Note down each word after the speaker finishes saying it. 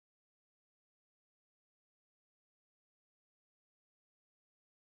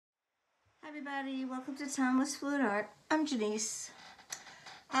Everybody, welcome to Timeless Fluid Art. I'm Janice.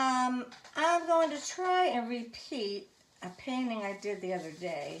 I'm going to try and repeat a painting I did the other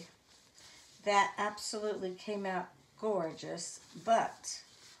day that absolutely came out gorgeous, but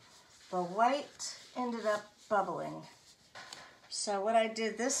the white ended up bubbling. So what I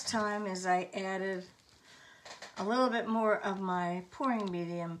did this time is I added a little bit more of my pouring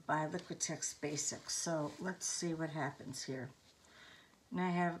medium by Liquitex Basics. So let's see what happens here. And I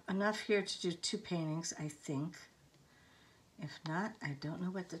have enough here to do 2 paintings, I think. If not, I don't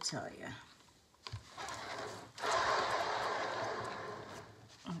know what to tell you.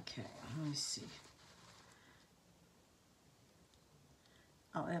 Okay, let me see.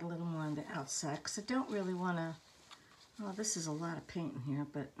 I'll add a little more on the outside because I don't really want to, well, this is a lot of paint in here,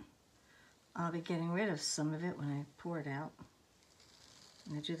 but I'll be getting rid of some of it when I pour it out.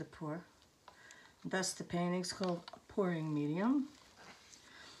 When I do the pour. Thus the painting's called Pouring Medium.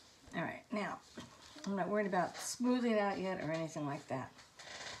 All right, now, I'm not worried about smoothing it out yet or anything like that.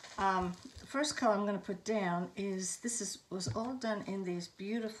 The first color I'm going to put down is, was all done in these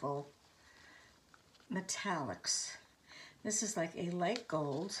beautiful metallics. This is like a light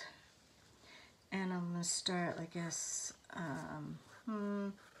gold, and I'm going to start, I guess, I'm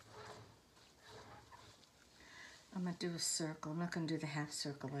going to do a circle. I'm not going to do the half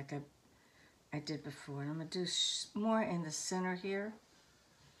circle like I did before. I'm going to do more in the center here.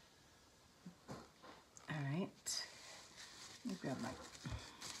 All right, let me grab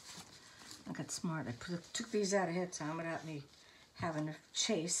I got smart. I took these out ahead of time without me having to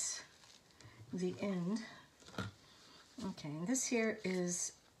chase the end. Okay, and this here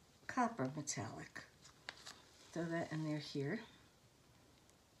is copper metallic. Throw that in there here.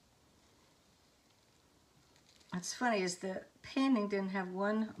 What's funny is the painting didn't have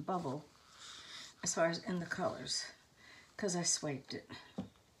one bubble as far as in the colors because I swiped it.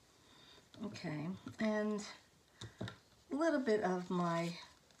 Okay, and a little bit of my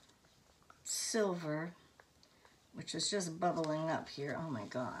silver, which is just bubbling up here. Oh my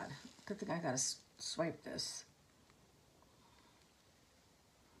God, good thing I gotta swipe this.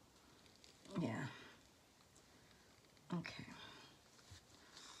 Yeah, okay.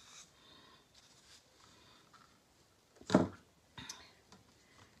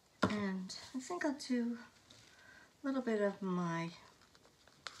 And I think I'll do a little bit of my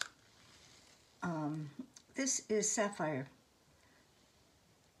this is Sapphire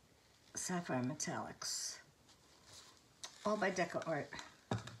Metallics, all by Deco Art.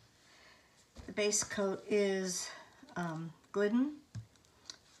 The base coat is Glidden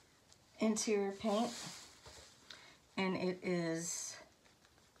interior paint, and it is,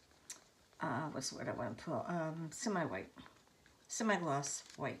 what's the word I want to pull? Semi-white, semi-gloss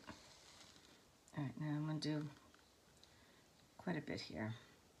white. All right, now I'm going to do quite a bit here.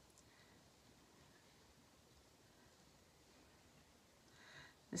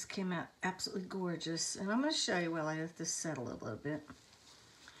 This came out absolutely gorgeous, and I'm going to show you while I let this settle a little bit.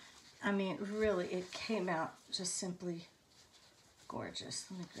 I mean, really, it came out just simply gorgeous.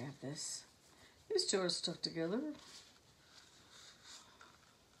 Let me grab this. These two are stuck together.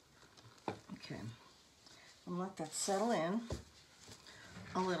 Okay, I'm going to let that settle in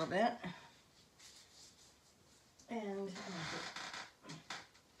a little bit. And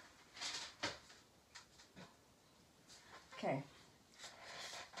okay.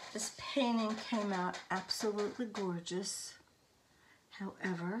 This painting came out absolutely gorgeous.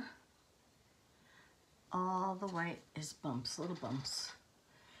 However, all the white is bumps, little bumps.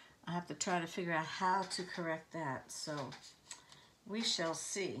 I have to try to figure out how to correct that, so we shall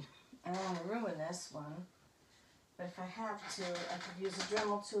see. I don't want to ruin this one, but if I have to, I could use a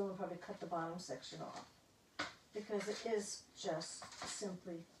Dremel tool and probably cut the bottom section off, because it is just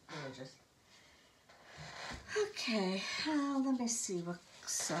simply gorgeous. Okay, let me see what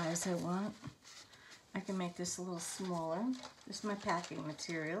size I want. I can make this a little smaller. This is my packing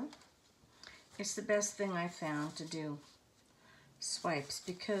material. It's the best thing I found to do swipes,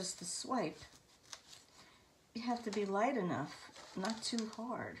 because the swipe, you have to be light enough, not too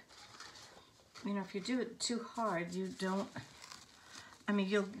hard. You know, if you do it too hard, you don't, I mean,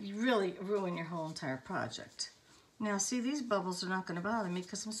 you'll really ruin your whole entire project. Now, see, these bubbles are not going to bother me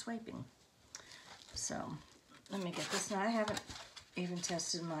because I'm swiping. So, let me get this. Now, I haven't even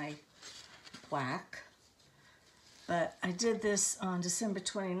tested my black, but I did this on December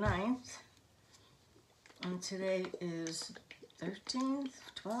 29th, and today is 13th,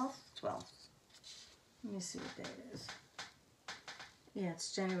 12th. Let me see what day it is. Yeah,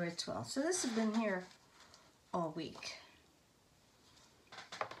 it's January 12th. So this has been here all week.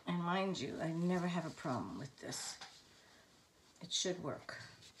 And mind you, I never have a problem with this. It should work.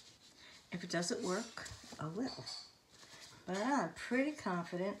 If it doesn't work, I will. But I'm pretty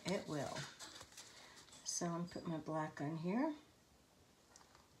confident it will. So I'm putting my black on here.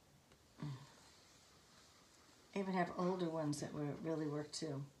 I even have older ones that really work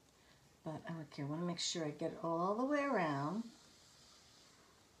too. But okay, I want to make sure I get it all the way around.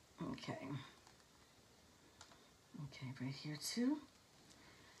 Okay. Okay, right here too.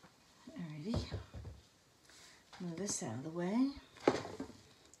 Alrighty. Move this out of the way.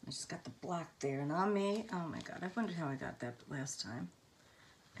 I just got the black there, and on me, oh my God, I wondered how I got that last time.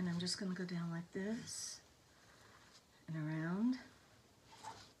 And I'm just gonna go down like this, and around,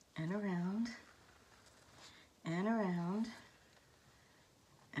 and around, and around,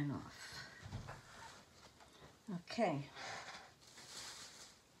 and off. Okay.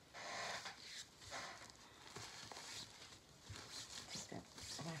 Take that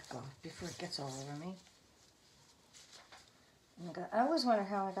black off before it gets all over me. I always wonder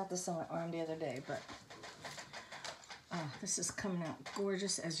how I got this on my arm the other day, but this is coming out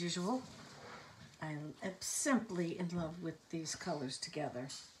gorgeous as usual. I am simply in love with these colors together.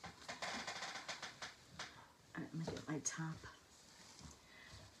 All right, let me get my top.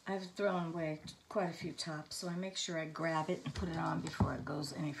 I've thrown away quite a few tops, so I make sure I grab it and put it on before it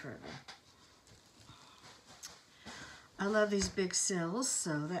goes any further. I love these big sills,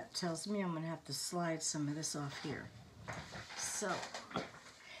 so that tells me I'm going to have to slide some of this off here. So,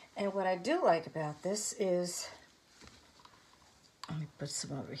 and what I do like about this is, let me put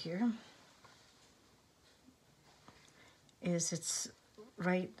some over here, is it's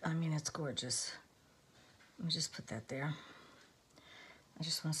right, I mean, it's gorgeous. Let me just put that there. I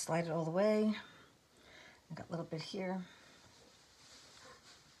just want to slide it all the way. I got a little bit here.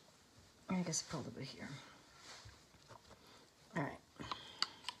 And I guess pull a little bit here. All right.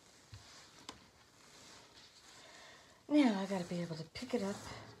 Now I gotta be able to pick it up.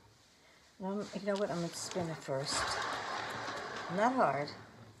 You know what, I'm gonna spin it first. Not hard,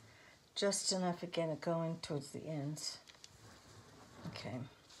 just enough to get it going towards the ends. Okay.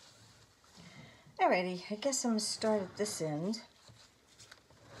 Alrighty, I guess I'm gonna start at this end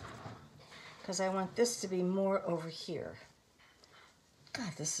because I want this to be more over here.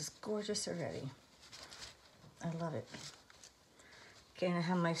 God, this is gorgeous already. I love it. Okay, and I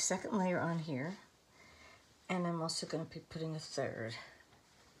have my second layer on here. And I'm also going to be putting a third.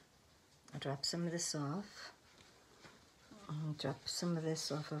 I'll drop some of this off. I'll drop some of this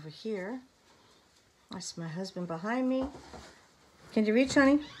off over here. That's my husband behind me. Can you reach,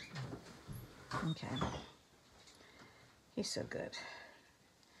 honey? Okay. He's so good.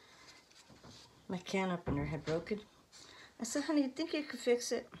 My can opener had broken. I said, honey, you think you could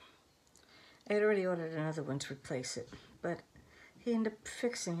fix it? I had already ordered another one to replace it, but he ended up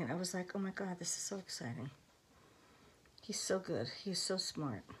fixing it. I was like, oh my God, this is so exciting. He's so good. He's so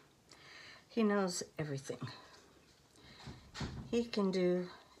smart. He knows everything. He can do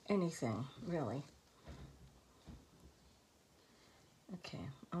anything, really. Okay,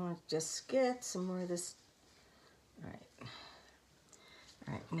 I want to just get some more of this. All right.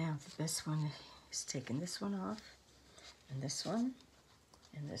 All right, now the best one is taking this one off, and this one,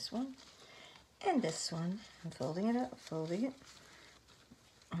 and this one, and this one. I'm folding it up, folding it.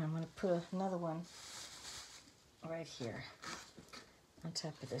 And I'm going to put another one right here on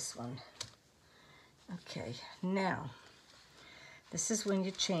top of this one. Okay, now this is when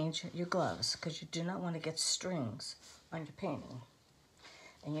you change your gloves because you do not want to get strings on your painting.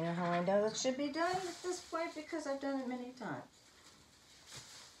 And you know how I know it should be done at this point? Because I've done it many times.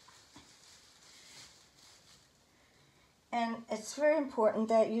 And it's very important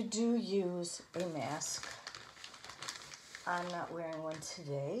that you do use a mask. I'm not wearing one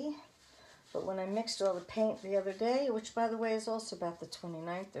today. But when I mixed all the paint the other day, which by the way is also about the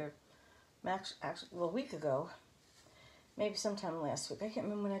 29th or actually, well, a week ago, maybe sometime last week. I can't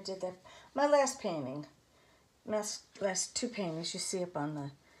remember when I did that. My last painting, last two paintings you see up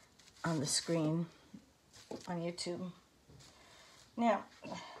on the screen on YouTube. Now,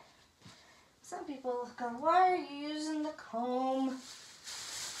 some people go, why are you using the comb?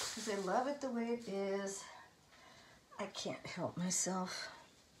 Because they love it the way it is. I can't help myself.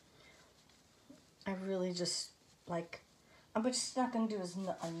 I really just like, I'm just not going to do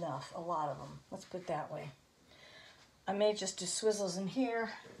enough, a lot of them. Let's put it that way. I may just do swizzles in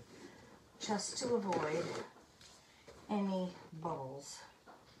here just to avoid any bubbles.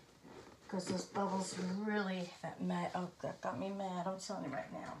 Because those bubbles really, that got me mad. I'm telling you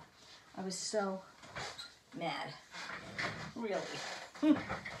right now. I was so mad. Really.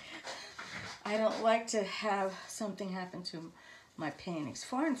 I don't like to have something happen to my paintings.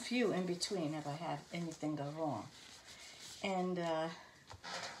 Far and few in between have I had anything go wrong. And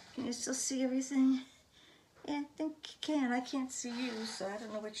Can you still see everything? Yeah, I think you can. I can't see you, so I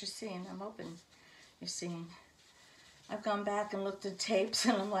don't know what you're seeing. I'm hoping you're seeing. I've gone back and looked at tapes,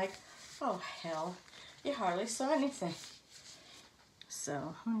 and I'm like, oh, hell, you hardly saw anything.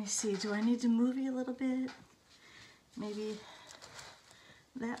 So, let me see. Do I need to move you a little bit? Maybe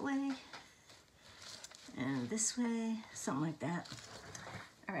that way? And this way? Something like that.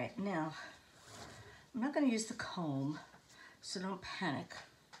 All right, now, I'm not going to use the comb, so don't panic.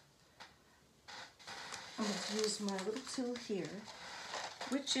 I'm going to use my little tool here,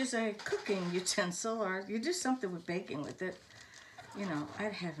 which is a cooking utensil, or you do something with baking with it. You know, I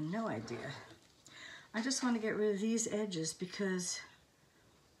have no idea. I just want to get rid of these edges because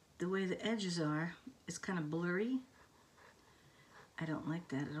the way the edges are, it's kind of blurry. I don't like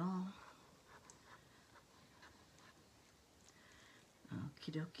that at all.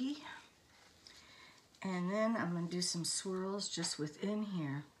 Okie dokie. And then I'm going to do some swirls just within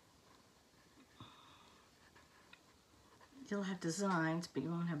here. You'll have designs, but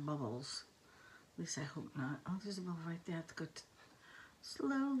you won't have bubbles. At least I hope not. Oh, there's a bubble right there. I have to go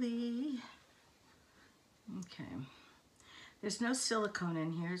slowly. Okay. There's no silicone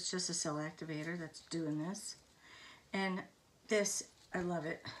in here. It's just a cell activator that's doing this. And this, I love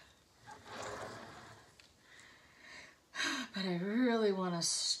it. But I really want to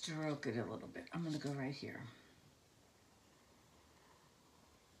stroke it a little bit. I'm going to go right here.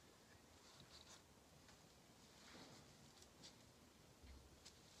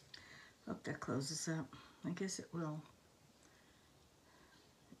 Hope that closes up. I guess it will.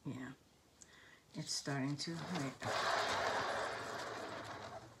 Yeah, it's starting to. Wait.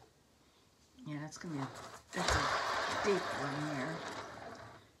 Yeah, that's gonna be that's a deep one here.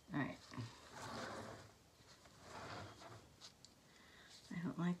 All right. I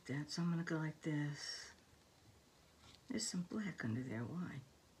don't like that, so I'm gonna go like this. There's some black under there. Why?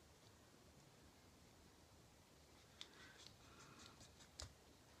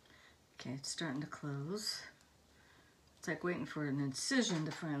 Okay, it's starting to close. It's like waiting for an incision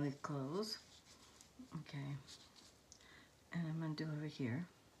to finally close. Okay. And I'm going to do over here.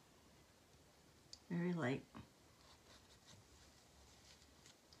 Very light.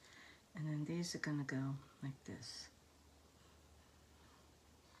 And then these are going to go like this.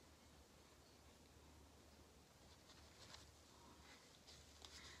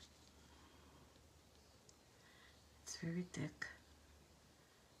 It's very thick,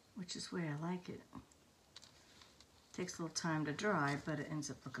 which is the way I like it. Takes a little time to dry, but it ends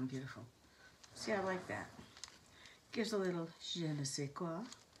up looking beautiful. See, I like that. Gives a little je ne sais quoi.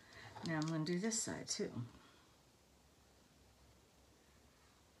 Now I'm going to do this side too.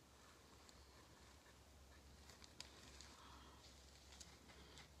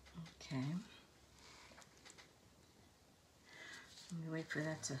 Okay. Let me wait for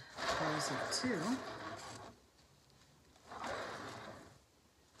that to close up too.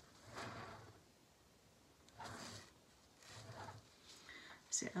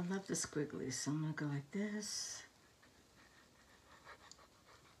 See, I love the squiggly, so I'm going to go like this.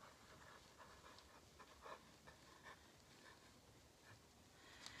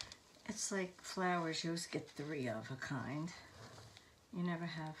 It's like flowers, you always get 3 of a kind. You never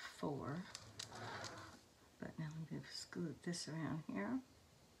have 4. But now I'm going to scoot this around here.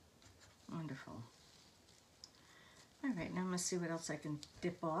 Wonderful. All right, now I'm going to see what else I can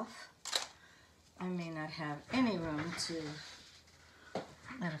dip off. I may not have any room to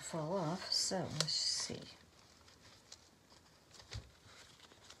let it fall off, so let's see.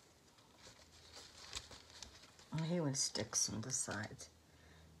 Oh, he would stick on the sides.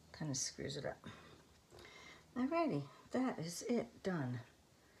 Kind of screws it up. Alrighty, that is it, done.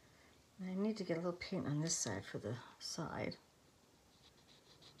 I need to get a little paint on this side for the side.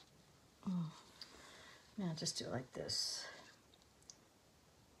 Now I'll just do it like this.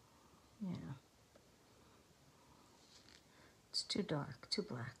 Yeah. It's too dark, too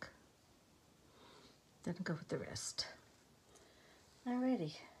black. Doesn't go with the rest.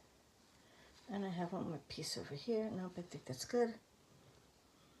 Alrighty. And I have one more piece over here. Nope, I think that's good.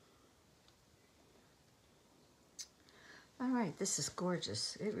 Alright, this is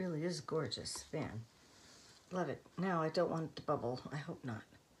gorgeous. It really is gorgeous. Man, love it. Now I don't want it to bubble. I hope not.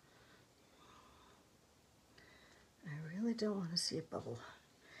 I really don't want to see it bubble.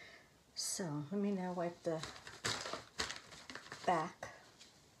 So, let me now wipe the back.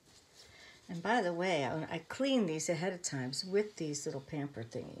 And by the way, I clean these ahead of time with these little pamper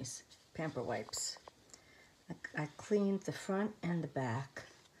thingies, pamper wipes. I cleaned the front and the back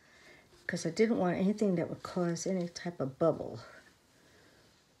because I didn't want anything that would cause any type of bubble.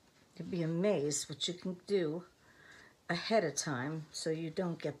 You'd be amazed what you can do ahead of time so you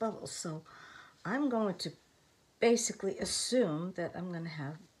don't get bubbles. So I'm going to basically assume that I'm going to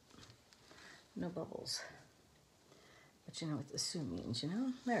have no bubbles. But you know what assume means, you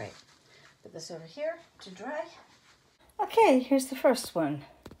know? All right, put this over here to dry. Okay, here's the first one.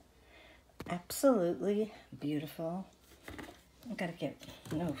 Absolutely beautiful. I gotta get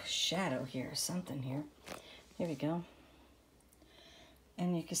no shadow here or something here. Here we go.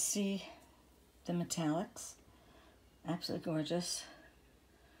 And you can see the metallics. Absolutely gorgeous.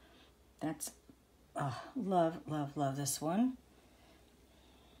 That's, oh, love, love, love this one.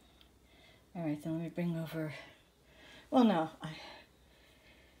 All right, then let me bring over, well, no,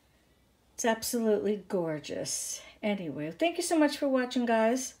 it's absolutely gorgeous. Anyway, thank you so much for watching,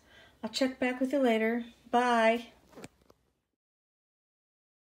 guys. I'll check back with you later. Bye.